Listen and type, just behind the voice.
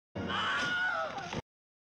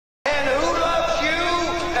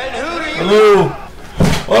Hello!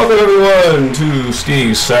 Welcome everyone to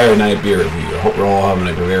Steve's Saturday Night Beer Review. I hope we're all having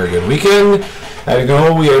a very good weekend. As you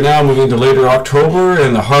know, we are now moving to later October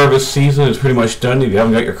and the harvest season is pretty much done. If you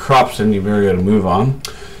haven't got your crops in, you better got to move on.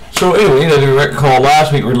 So anyway, as you recall,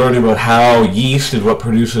 last week we were learning about how yeast is what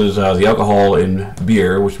produces the alcohol in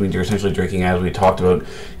beer, which means you're essentially drinking, as we talked about,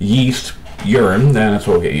 yeast urine, and that's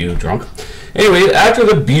what will get you drunk. Anyway, after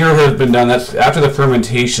the beer has been done, that's after the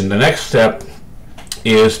fermentation, the next step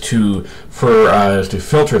is to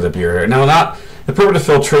filter the beer. Now, the purpose of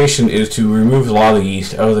filtration is to remove a lot of the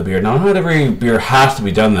yeast out of the beer. Now, not every beer has to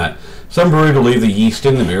be done that. Some breweries will leave the yeast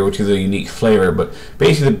in the beer, which is a unique flavor, but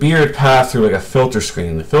basically the beer is passed through like a filter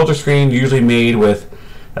screen. The filter screen usually made with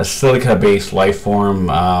a silica-based life form,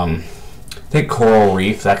 think coral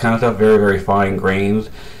reef, that kind of stuff, very, very fine grains,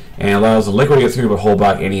 and allows the liquid to get through but hold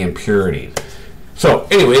back any impurities. So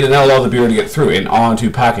anyway, then that allows the beer to get through and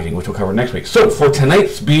onto packaging, which we'll cover next week. So for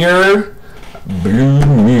tonight's beer, Blue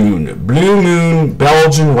Moon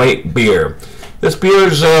Belgian white beer. This beer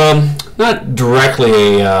is not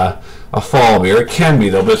directly a fall beer. It can be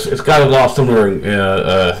though, but it's got a lot of similar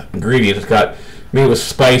ingredients. It's got made with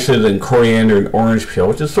spices and coriander and orange peel,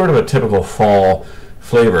 which is sort of a typical fall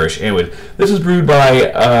flavorish. Anyway, this is brewed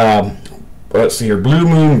by let's see here, Blue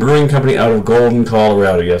Moon Brewing Company out of Golden,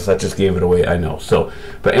 Colorado. Yes, that just gave it away, I know. So,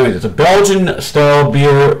 but anyways, it's a Belgian-style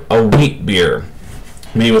beer, a wheat beer,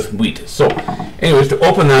 made with wheat. So, anyways, to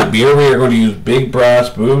open that beer, we are going to use big brass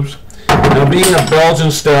boobs. Now, being a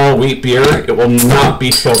Belgian-style wheat beer, it will not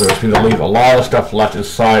be filtered, which means it'll leave a lot of stuff left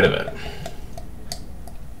inside of it.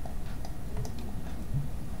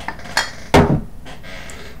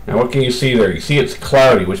 Now, what can you see there? You see it's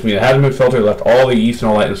cloudy, which means it hasn't been filtered, left all the yeast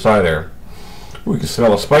and all that inside there. We can smell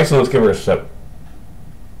the spice, and let's give her a sip.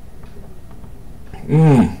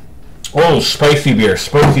 Oh, spicy beer,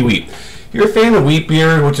 spicy wheat. If you're a fan of wheat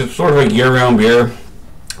beer, which is sort of a year-round beer,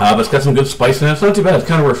 but it's got some good spice in it, it's not too bad. It's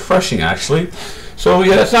kind of refreshing, actually. So,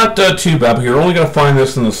 yeah, it's not too bad, but you're only going to find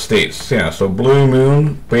this in the States. Yeah, so Blue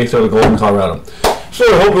Moon, based out of Golden, Colorado. So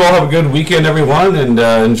I hope you all have a good weekend, everyone, and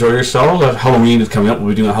enjoy yourselves. Halloween is coming up. We'll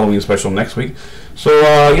be doing a Halloween special next week. So,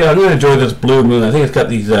 yeah, I'm going to enjoy this Blue Moon. I think it's got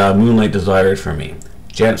these Moonlight Desires for me.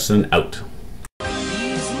 Jansen out.